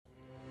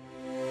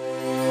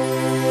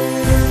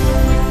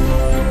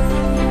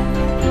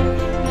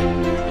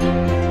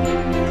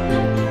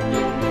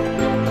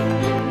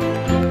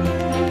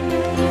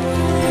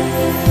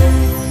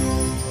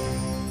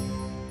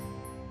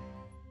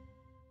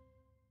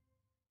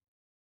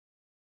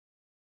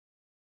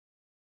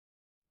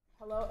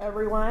Hello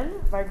everyone.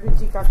 Vaheguru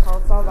Ji Ka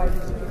Khalsa,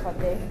 Vaheguru Ji Ki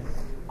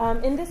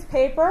Fateh. In this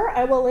paper,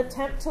 I will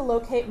attempt to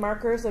locate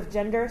markers of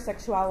gender,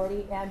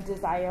 sexuality, and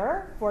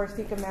desire for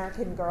Sikh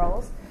American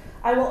girls.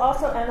 I will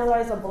also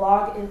analyze a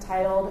blog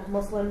entitled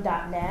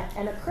Muslim.net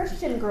and a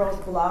Christian girls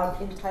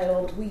blog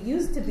entitled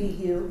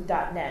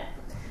WeUsedToBeYou.net.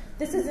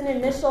 This is an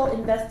initial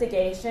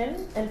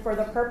investigation, and for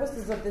the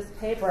purposes of this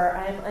paper,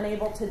 I am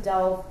unable to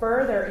delve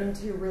further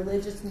into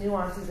religious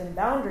nuances and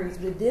boundaries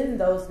within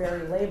those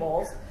very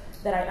labels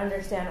that I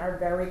understand are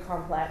very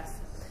complex.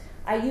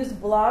 I use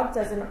blogs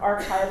as an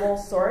archival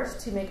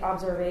source to make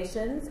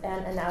observations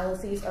and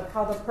analyses of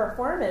how the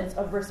performance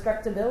of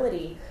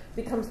respectability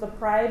becomes the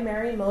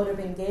primary mode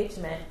of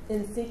engagement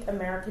in Sikh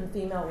American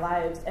female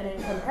lives, and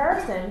in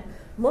comparison,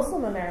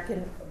 Muslim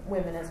American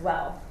women as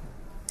well.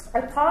 I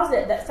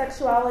posit that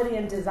sexuality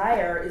and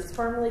desire is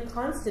firmly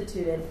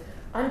constituted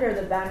under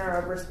the banner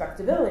of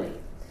respectability.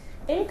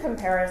 In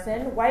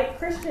comparison, white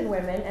Christian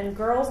women and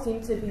girls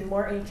seem to be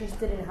more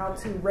interested in how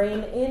to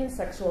rein in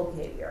sexual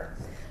behavior.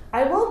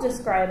 I will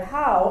describe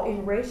how,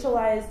 in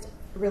racialized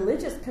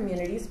religious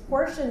communities,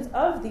 portions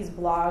of these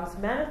blogs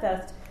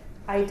manifest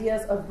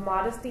ideas of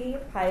modesty,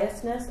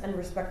 piousness, and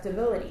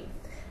respectability,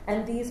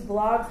 and these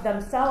blogs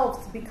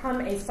themselves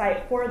become a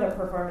site for the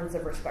performance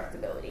of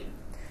respectability.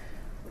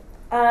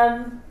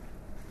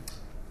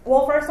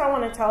 Well, first I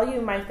want to tell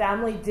you my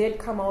family did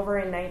come over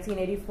in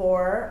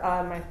 1984.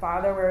 My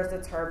father wears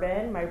a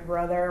turban. My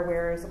brother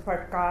wears a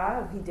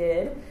parka. He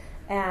did.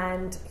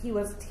 And he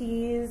was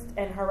teased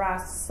and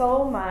harassed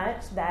so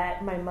much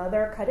that my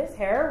mother cut his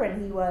hair when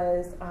he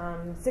was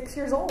 6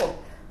 years old.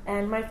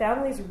 And my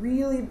family's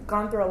really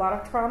gone through a lot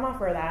of trauma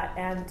for that.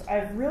 And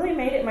I've really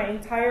made it my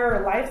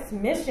entire life's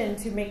mission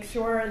to make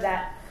sure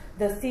that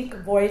the Sikh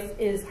voice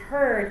is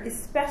heard,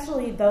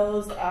 especially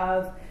those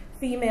of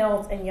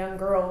females and young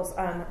girls.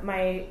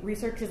 My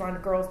research is on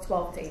girls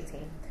 12 to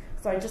 18.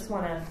 So I just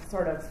want to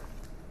sort of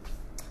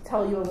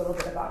tell you a little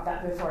bit about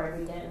that before I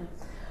begin.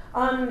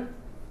 I'm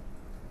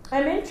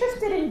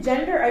interested in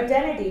gender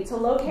identity to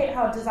locate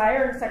how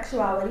desire and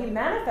sexuality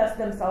manifest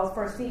themselves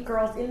for Sikh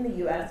girls in the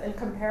U.S. and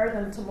compare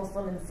them to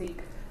Muslim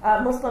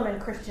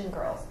and Christian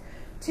girls.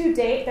 To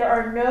date, there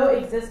are no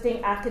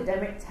existing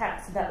academic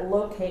texts that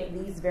locate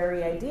these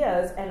very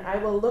ideas, and I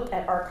will look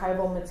at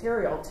archival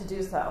material to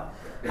do so.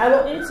 I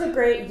will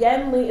integrate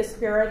Yen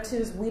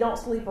Espiritu's We Don't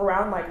Sleep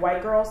Around Like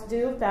White Girls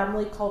Do,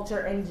 Family, Culture,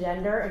 and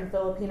Gender in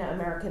Filipino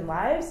American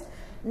Lives,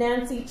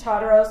 Nancy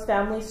Chodorow's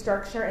Family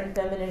Structure and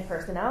Feminine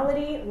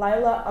Personality,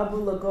 Lila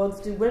Abu Lughod's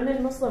Do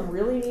Women Muslim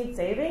Really Need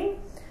Saving?,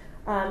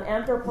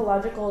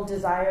 Anthropological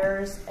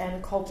Desires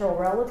and Cultural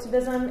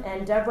Relativism,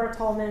 and Debrah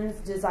Toleman's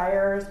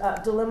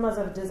Dilemmas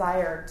of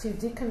Desire, to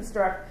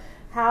deconstruct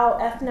how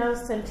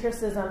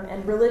ethnocentrism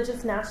and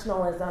religious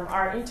nationalism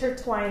are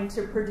intertwined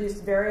to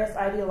produce various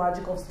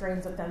ideological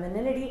strains of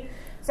femininity,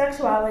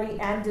 sexuality,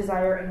 and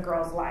desire in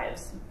girls'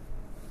 lives.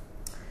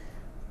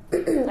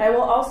 I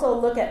will also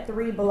look at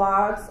 3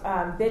 blogs,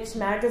 Bitch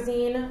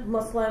Magazine,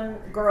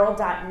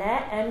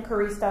 MuslimGirl.net, and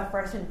Karista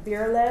Fresh and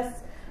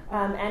Fearless,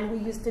 and We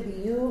Used to Be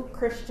You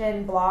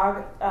Christian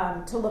blog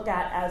to look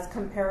at as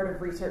comparative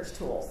research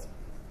tools.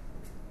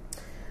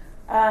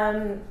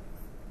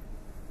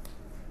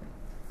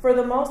 For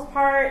the most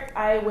part,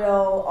 I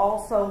will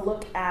also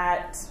look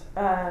at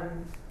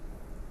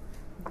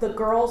the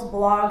girls'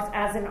 blogs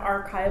as an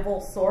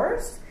archival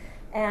source,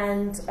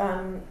 and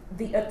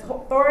the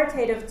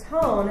authoritative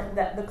tone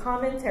that the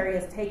commentary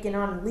has taken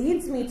on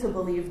leads me to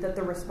believe that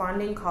the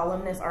responding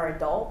columnists are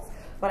adults,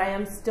 but I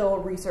am still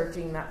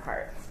researching that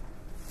part.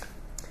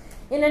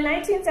 In a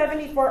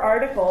 1974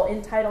 article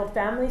entitled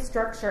Family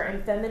Structure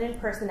and Feminine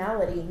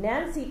Personality,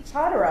 Nancy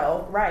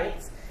Chodorow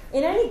writes,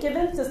 "In any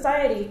given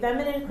society,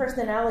 feminine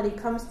personality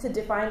comes to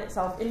define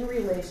itself in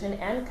relation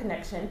and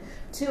connection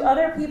to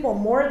other people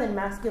more than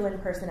masculine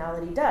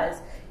personality does.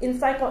 In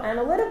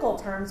psychoanalytical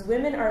terms,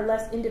 women are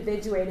less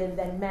individuated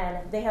than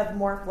men. They have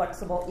more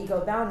flexible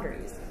ego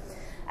boundaries.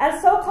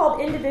 As so-called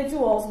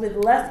individuals with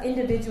less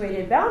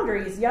individuated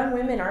boundaries, young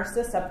women are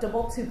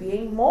susceptible to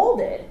being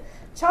molded."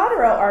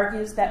 Chodorow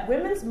argues that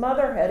women's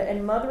motherhood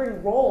and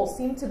mothering roles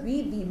seem to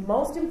be the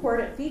most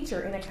important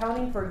feature in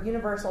accounting for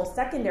universal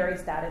secondary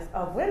status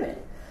of women.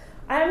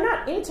 I am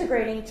not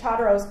integrating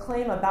Chodorow's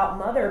claim about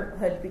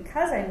motherhood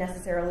because I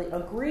necessarily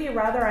agree.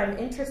 Rather, I'm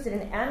interested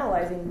in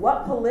analyzing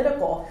what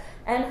political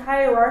and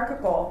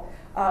hierarchical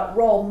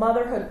role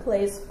motherhood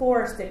plays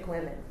for Sikh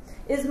women.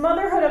 Is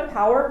motherhood a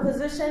power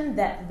position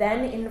that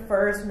then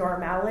infers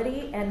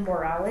normality and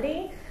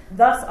morality,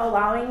 thus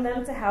allowing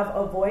them to have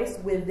a voice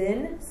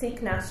within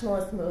Sikh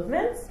nationalist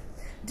movements?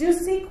 Do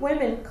Sikh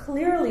women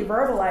clearly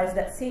verbalize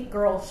that Sikh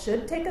girls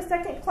should take a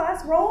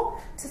second-class role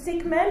to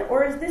Sikh men,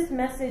 or is this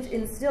message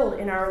instilled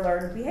in our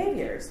learned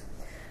behaviors?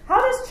 How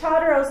does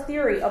Chodorow's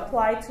theory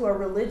apply to a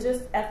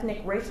religious,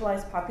 ethnic,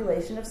 racialized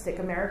population of Sikh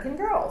American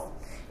girls?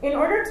 In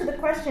order to the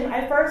question,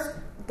 I first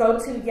go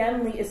to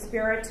Yen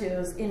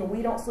Espiritu's in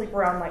We Don't Sleep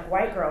Around Like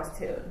White Girls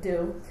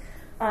Do,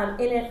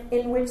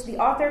 in which the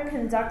author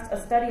conducts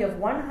a study of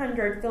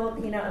 100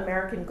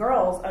 Filipino-American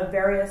girls of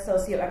various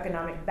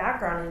socioeconomic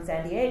background in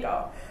San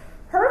Diego.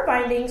 Her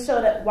findings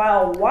show that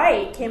while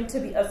white came to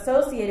be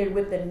associated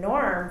with the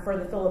norm for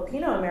the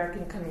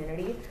Filipino-American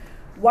community,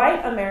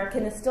 white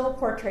American is still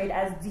portrayed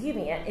as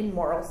deviant in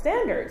moral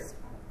standards.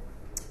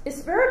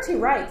 Espiritu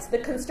writes, the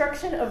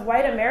construction of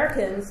white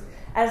Americans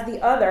as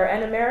the other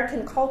and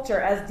American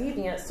culture as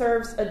deviant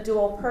serves a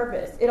dual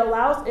purpose. It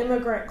allows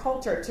immigrant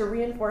culture to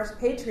reinforce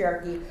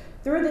patriarchy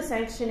through the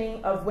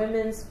sanctioning of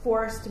women's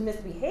forced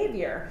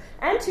misbehavior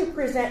and to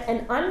present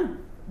an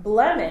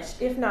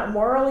unblemished, if not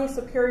morally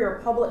superior,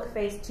 public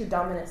face to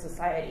dominant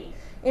society.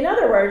 In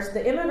other words,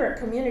 the immigrant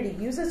community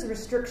uses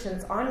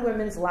restrictions on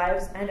women's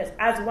lives and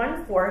as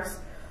one force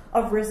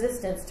of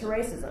resistance to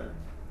racism.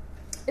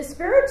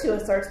 Espiritu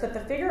asserts that the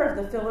figure of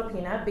the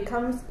Filipina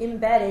becomes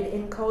embedded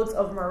in codes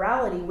of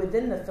morality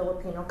within the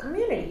Filipino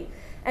community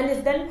and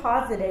is then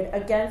posited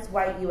against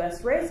white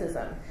U.S.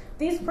 racism.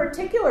 These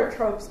particular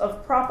tropes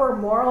of proper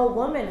moral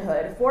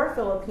womanhood for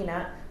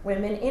Filipina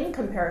women in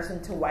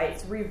comparison to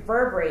whites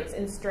reverberates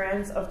in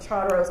strands of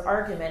Chodorow's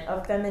argument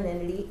of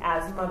femininity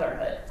as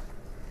motherhood.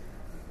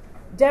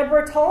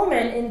 Debrah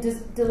Toleman in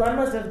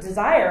Dilemmas of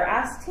Desire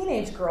asks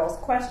teenage girls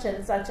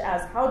questions such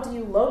as, how do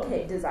you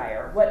locate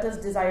desire? What does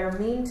desire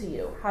mean to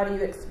you? How do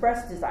you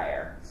express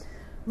desire?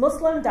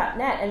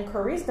 Muslim.net and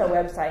Corista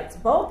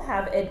websites both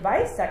have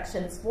advice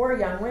sections for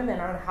young women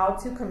on how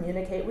to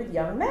communicate with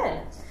young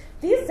men.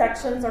 These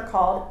sections are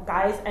called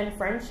Guys and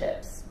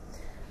Friendships.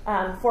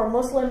 For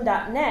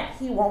Muslim.net,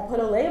 he won't put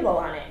a label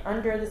on it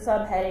under the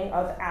subheading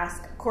of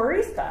Ask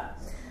Corista.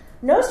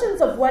 Notions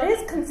of what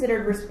is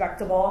considered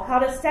respectable, how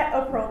to set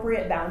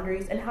appropriate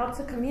boundaries, and how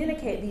to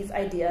communicate these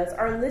ideas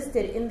are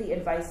listed in the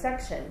advice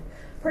section.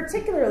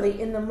 Particularly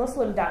in the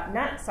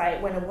Muslim.net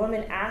site, when a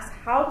woman asks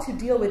how to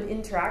deal with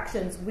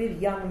interactions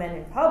with young men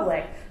in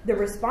public, the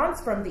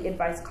response from the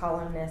advice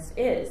columnist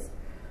is,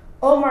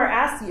 Omar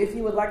asks you if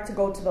you would like to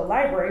go to the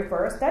library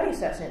for a study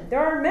session.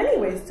 There are many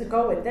ways to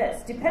go with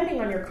this.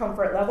 Depending on your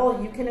comfort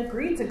level, you can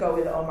agree to go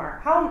with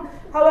Omar.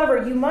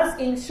 However, you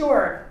must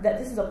ensure that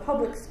this is a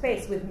public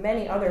space with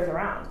many others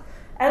around.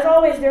 As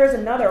always, there is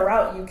another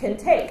route you can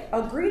take.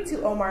 Agree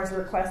to Omar's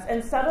request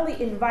and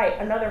subtly invite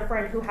another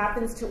friend who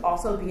happens to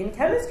also be in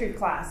chemistry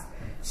class.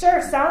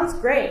 Sure, sounds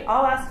great.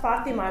 I'll ask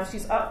Fatima if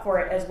she's up for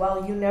it as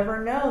well. You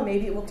never know.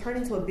 Maybe it will turn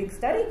into a big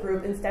study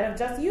group instead of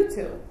just you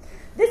two.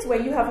 This way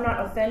you have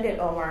not offended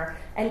Omar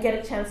and get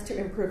a chance to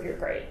improve your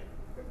grade.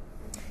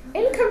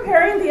 In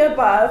comparing the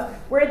above,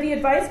 where the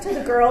advice to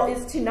the girl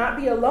is to not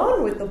be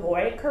alone with the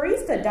boy,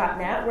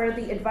 Corista.net, where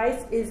the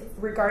advice is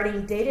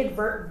regarding dating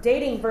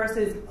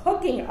versus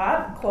hooking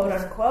up, quote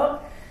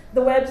unquote,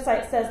 the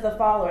website says the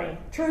following.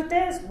 Truth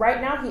is, right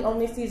now he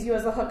only sees you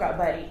as a hookup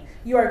buddy.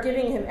 You are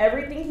giving him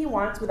everything he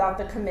wants without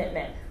the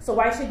commitment. So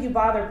why should you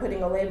bother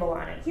putting a label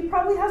on it? He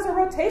probably has a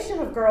rotation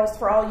of girls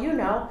for all you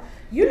know.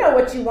 You know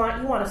what you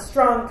want. You want a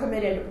strong,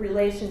 committed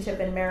relationship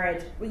and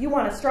marriage. You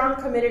want a strong,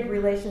 committed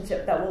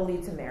relationship that will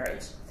lead to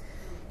marriage.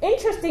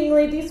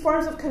 Interestingly, these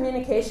forms of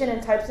communication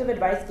and types of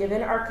advice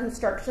given are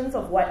constructions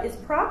of what is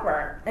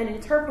proper and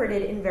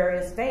interpreted in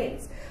various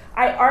veins.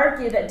 I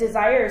argue that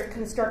desire is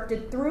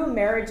constructed through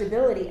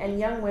marriageability, and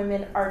young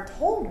women are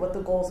told what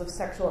the goals of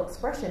sexual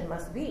expression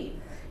must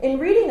be. In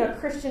reading a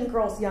Christian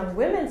Girl's Young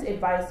Women's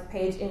Advice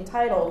page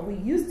entitled, We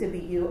Used to Be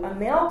You, a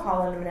male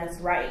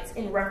columnist writes,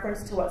 in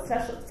reference to what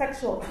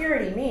sexual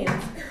purity means,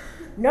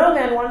 no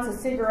man wants a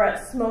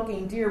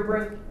cigarette-smoking,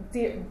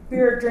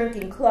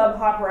 beer-drinking club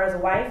hopper as a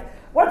wife.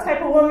 What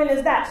type of woman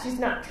is that? She's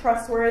not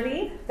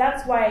trustworthy.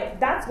 That's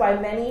why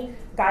many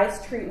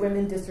guys treat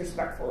women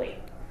disrespectfully.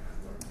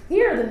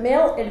 Here, the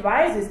male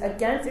advises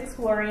against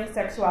exploring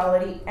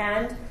sexuality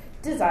and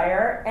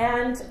desire,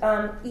 and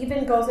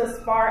even goes as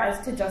far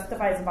as to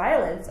justify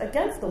violence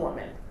against the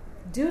woman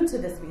due to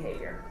this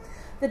behavior.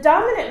 The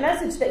dominant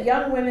message that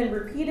young women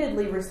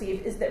repeatedly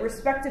receive is that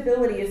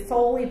respectability is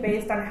solely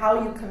based on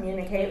how you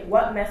communicate,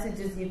 what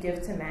messages you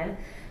give to men,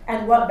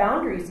 and what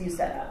boundaries you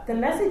set up. The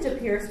message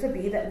appears to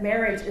be that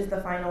marriage is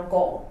the final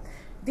goal.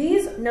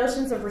 These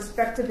notions of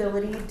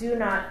respectability do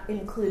not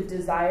include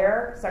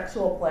desire,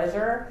 sexual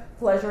pleasure,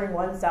 pleasuring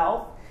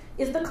oneself.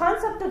 Is the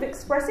concept of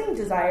expressing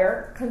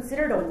desire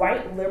considered a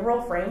white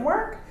liberal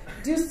framework?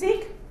 Do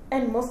Sikh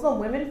and Muslim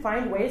women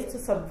find ways to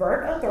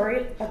subvert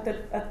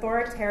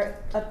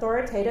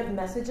authoritative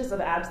messages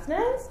of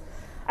abstinence?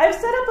 I've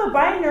set up a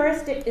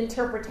binaristic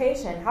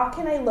interpretation. How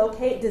can I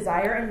locate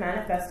desire and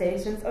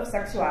manifestations of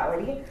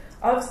sexuality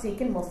of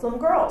Sikh and Muslim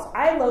girls?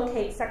 I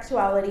locate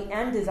sexuality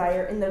and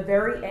desire in the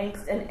very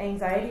angst and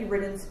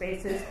anxiety-ridden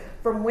spaces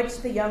from which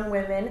the young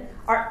women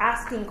are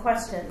asking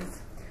questions.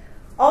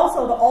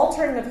 Also, the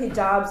altering of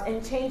hijabs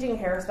and changing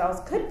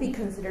hairstyles could be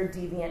considered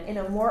deviant in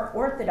a more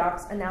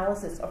orthodox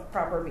analysis of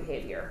proper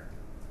behavior.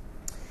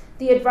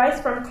 The advice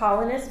from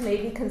colonists may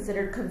be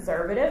considered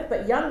conservative,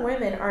 but young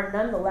women are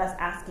nonetheless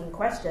asking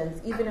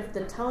questions, even if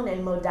the tone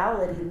and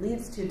modality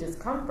leads to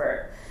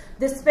discomfort.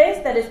 The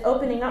space that is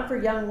opening up for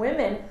young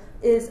women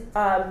is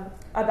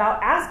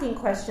about asking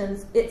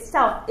questions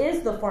itself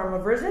is the form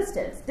of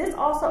resistance. This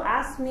also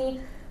asks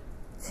me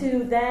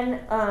to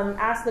then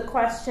ask the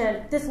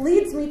question, this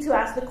leads me to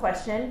ask the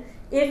question,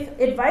 if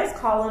advice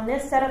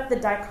columnists set up the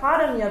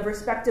dichotomy of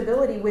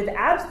respectability with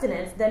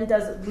abstinence, then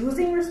does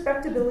losing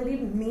respectability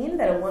mean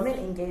that a woman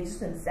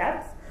engages in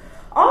sex?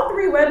 All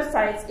three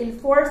websites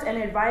enforce and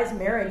advise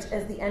marriage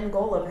as the end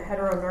goal of a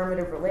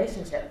heteronormative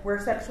relationship, where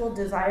sexual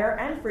desire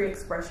and free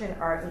expression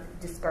are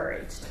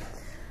discouraged.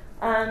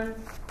 How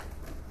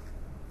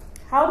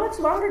much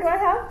longer do I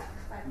have?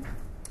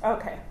 5.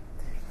 Okay.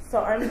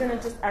 So I'm going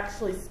to just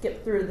actually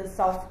skip through the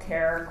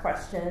self-care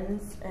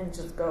questions and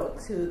just go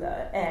to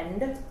the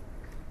end.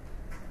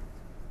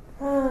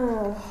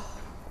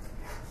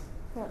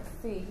 Let's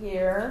see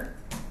here.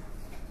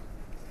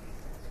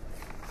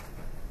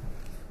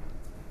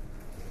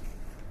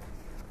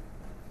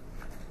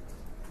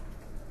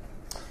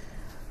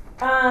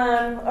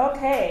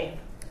 Okay.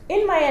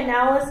 In my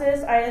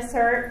analysis, I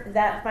assert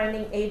that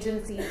finding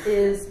agency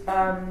is,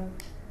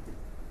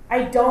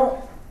 I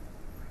don't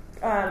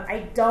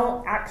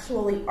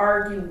actually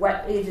argue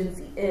what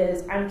agency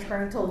is. I'm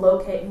trying to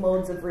locate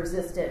modes of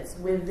resistance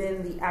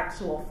within the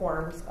actual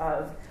forms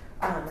of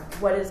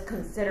what is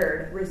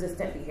considered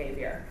resistant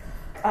behavior.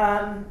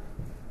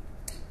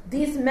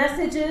 These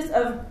messages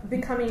of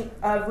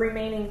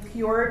remaining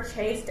pure,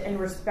 chaste, and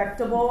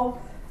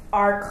respectable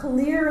are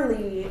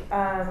clearly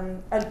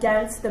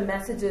against the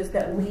messages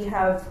that we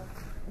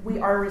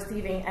are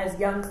receiving as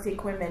young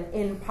Sikh women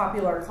in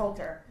popular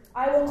culture.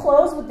 I will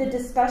close with the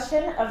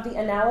discussion of the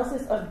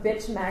analysis of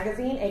Bitch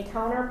magazine, a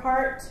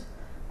counterpart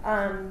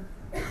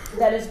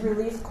that is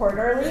released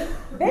quarterly.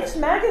 Bitch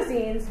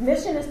magazine's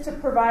mission is to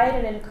provide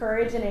and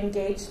encourage and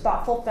engage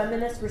thoughtful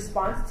feminist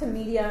response to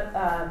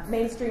media,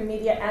 mainstream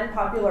media and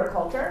popular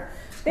culture.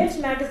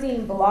 Bitch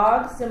magazine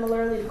blog,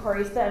 similarly to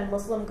Chorister and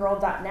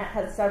MuslimGirl.net,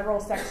 has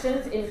several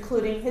sections,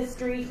 including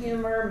history,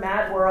 humor,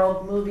 mad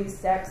world, movies,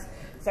 sex,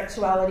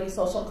 sexuality,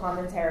 social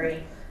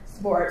commentary,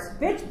 sports.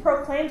 Bitch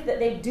proclaims that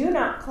they do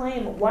not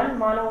claim one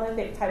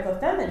monolithic type of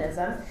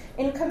feminism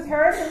in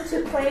comparison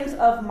to claims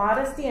of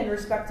modesty and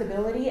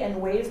respectability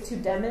and ways to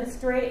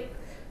demonstrate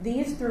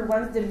these through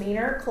one's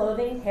demeanor,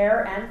 clothing,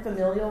 hair, and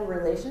familial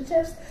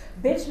relationships.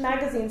 Bitch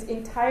magazine's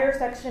entire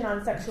section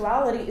on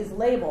sexuality is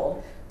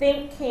labeled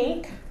Think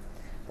Kink,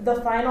 the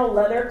final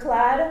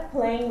leather-clad,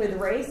 playing with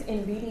race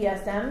in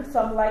BDSM,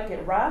 some like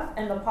it rough,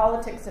 and the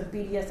politics of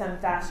BDSM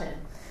fashion.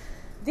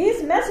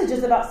 These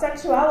messages about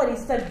sexuality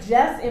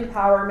suggest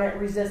empowerment,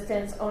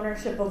 resistance,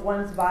 ownership of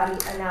one's body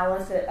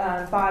analysis,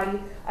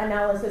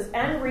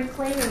 and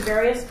reclaiming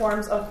various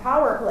forms of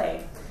power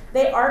play.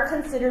 They are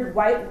considered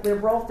white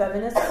liberal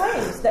feminist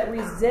claims that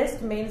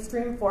resist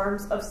mainstream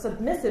forms of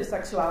submissive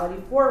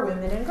sexuality for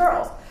women and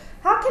girls.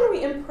 How can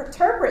we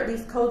interpret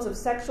these codes of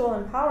sexual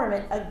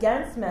empowerment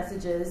against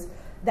messages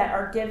that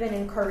are given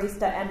in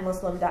Chorister and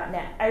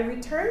Muslim.net? I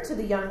return to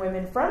the young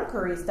women from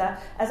Chorister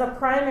as a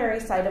primary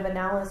site of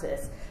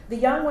analysis. The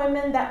young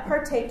women that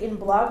partake in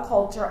blog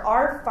culture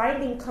are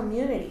finding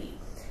community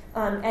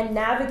and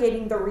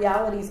navigating the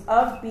realities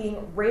of being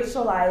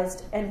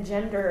racialized and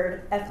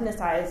gendered,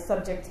 ethnicized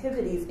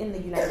subjectivities in the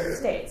United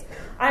States.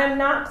 I am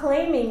not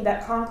claiming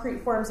that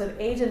concrete forms of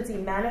agency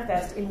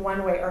manifest in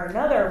one way or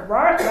another.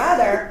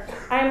 Rather,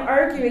 I am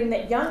arguing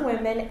that young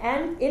women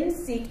and in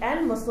Sikh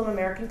and Muslim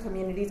American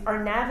communities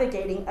are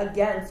navigating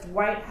against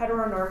white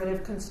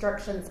heteronormative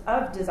constructions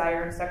of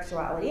desire and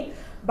sexuality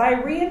by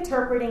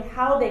reinterpreting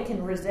how they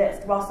can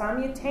resist while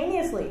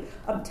simultaneously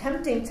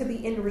attempting to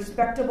be in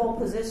respectable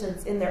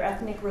positions in their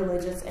ethnic,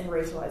 religious, and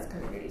racialized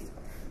communities.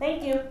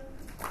 Thank you.